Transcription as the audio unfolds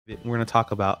We're going to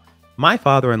talk about my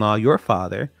father-in-law, your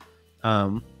father,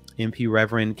 MP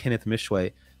Reverend Kenneth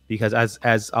Meshoe, because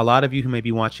as a lot of you who may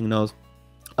be watching knows,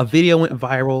 a video went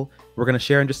viral. We're going to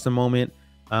share in just a moment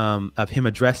of him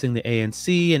addressing the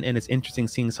ANC, and it's interesting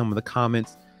seeing some of the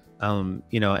comments.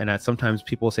 You know, and sometimes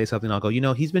people say something, I'll go, you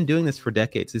know, he's been doing this for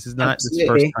decades. This is not his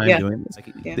first time doing this.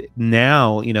 Like,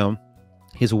 now, you know,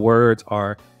 his words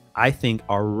are, I think,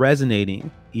 are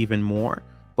resonating even more,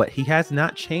 but he has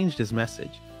not changed his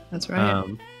message. That's right.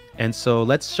 And so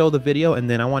let's show the video, and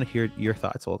then I want to hear your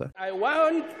thoughts, Olga. I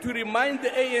want to remind the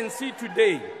ANC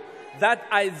today that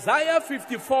Isaiah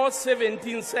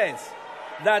 54:17 says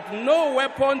that no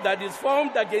weapon that is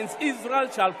formed against Israel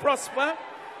shall prosper,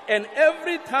 and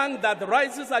every tongue that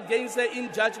rises against her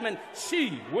in judgment,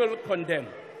 she will condemn.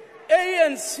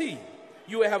 ANC,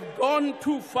 you have gone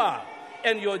too far,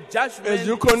 and your judgment As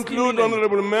you conclude,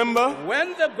 honorable member.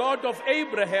 When the God of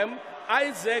Abraham,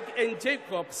 Isaac, and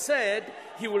Jacob said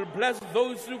he will bless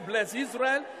those who bless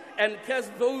Israel and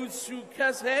curse those who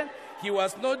curse her, he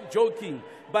was not joking,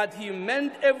 but he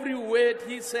meant every word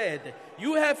he said.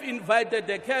 You have invited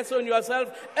the curse on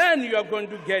yourself, and you are going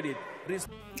to get it.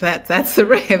 That's the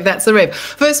rave. That's the rave.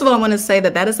 First of all, I want to say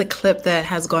that is a clip that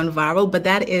has gone viral, but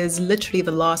that is literally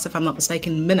the last, if I'm not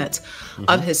mistaken, minute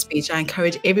of his speech. I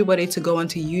encourage everybody to go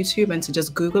onto YouTube and to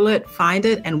just Google it, find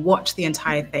it, and watch the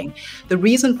entire thing. The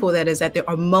reason for that is that there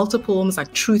are multiple, almost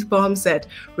like truth bombs that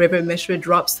Reverend Meshoe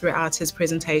drops throughout his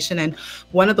presentation. And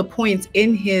one of the points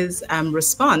in his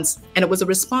response, and it was a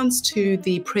response to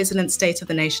the President's State of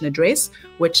the Nation address,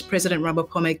 which President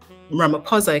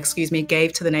Ramaphosa,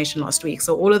 gave to the nation last week.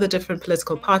 So all of the different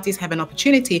political parties have an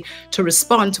opportunity to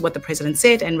respond to what the president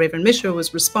said, and Reverend Meshoe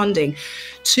was responding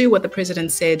to what the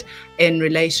president said in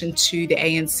relation to the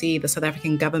ANC, the South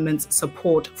African government's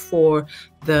support for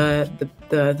the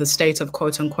state of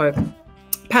quote unquote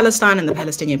Palestine and the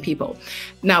Palestinian people.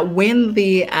 Now, when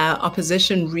the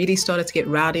opposition really started to get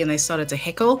rowdy and they started to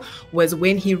heckle was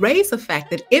when he raised the fact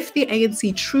that if the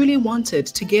ANC truly wanted,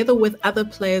 together with other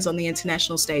players on the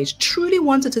international stage, truly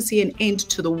wanted to see an end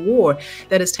to the war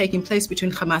that is taking place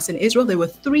between Hamas and Israel, there were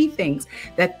three things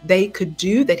that they could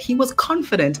do that he was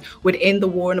confident would end the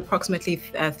war in approximately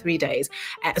 30 days.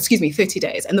 And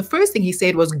the first thing he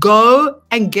said was go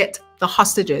and get the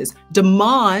hostages,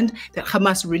 demand that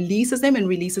Hamas releases them and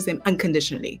releases them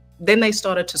unconditionally. Then they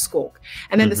started to squawk.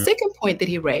 And then the second point that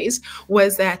he raised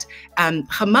was that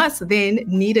Hamas then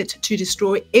needed to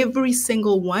destroy every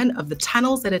single one of the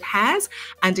tunnels that it has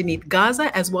underneath Gaza,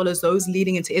 as well as those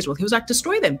leading into Israel. He was like,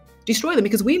 destroy them,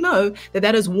 because we know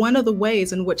that is one of the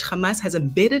ways in which Hamas has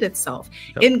embedded itself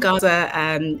in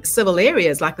Gaza civil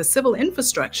areas, like the civil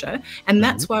infrastructure. And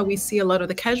that's why we see a lot of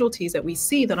the casualties that we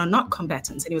see that are not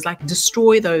combatants. And he was like,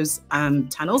 destroy those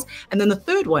tunnels. And then the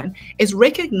third one is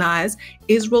recognize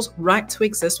Israel's right to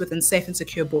exist within safe and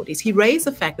secure borders. He raised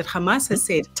the fact that Hamas has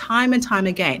said time and time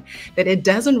again that it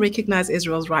doesn't recognize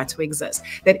Israel's right to exist,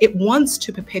 that it wants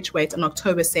to perpetuate on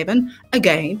October 7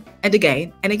 again and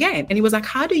again and again. And he was like,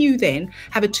 how do you then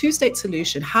have a two-state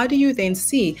solution? How do you then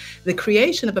see the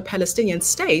creation of a Palestinian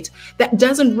state that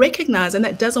doesn't recognize and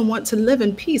that doesn't want to live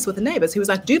in peace with the neighbors? He was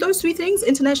like, do those three things,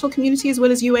 international community as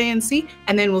well as UANC,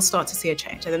 and then we'll start to see a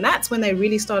change. And then that's when they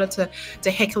really started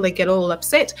to heckle and get all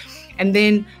upset. And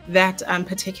then that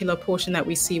particular portion that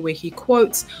we see where he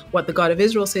quotes what the God of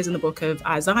Israel says in the book of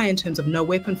Isaiah in terms of no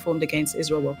weapon formed against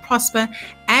Israel will prosper.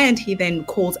 And he then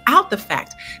calls out the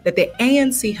fact that the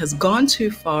ANC has gone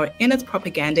too far in its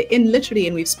propaganda, in literally,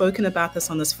 and we've spoken about this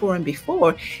on this forum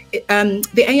before, the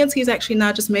ANC has actually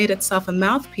now just made itself a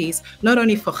mouthpiece, not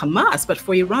only for Hamas, but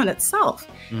for Iran itself.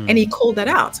 And he called that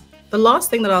out. The last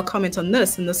thing that I'll comment on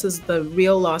this, and this is the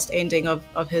real last ending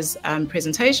of his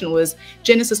presentation, was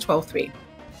Genesis 12:3.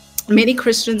 Many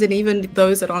Christians, and even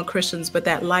those that aren't Christians but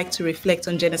that like to reflect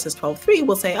on Genesis 12:3,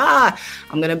 will say, I'm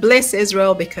going to bless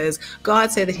Israel because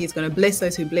God said that he's going to bless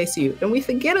those who bless you. And we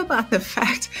forget about the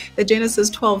fact that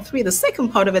Genesis 12:3, the second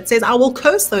part of it says, I will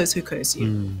curse those who curse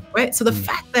you. Right? So the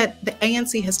fact that the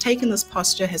ANC has taken this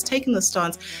posture, has taken this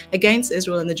stance against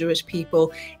Israel and the Jewish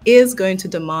people is going to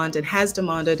demand and has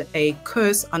demanded a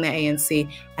curse on the ANC.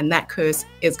 And that curse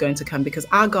is going to come because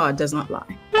our God does not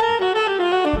lie.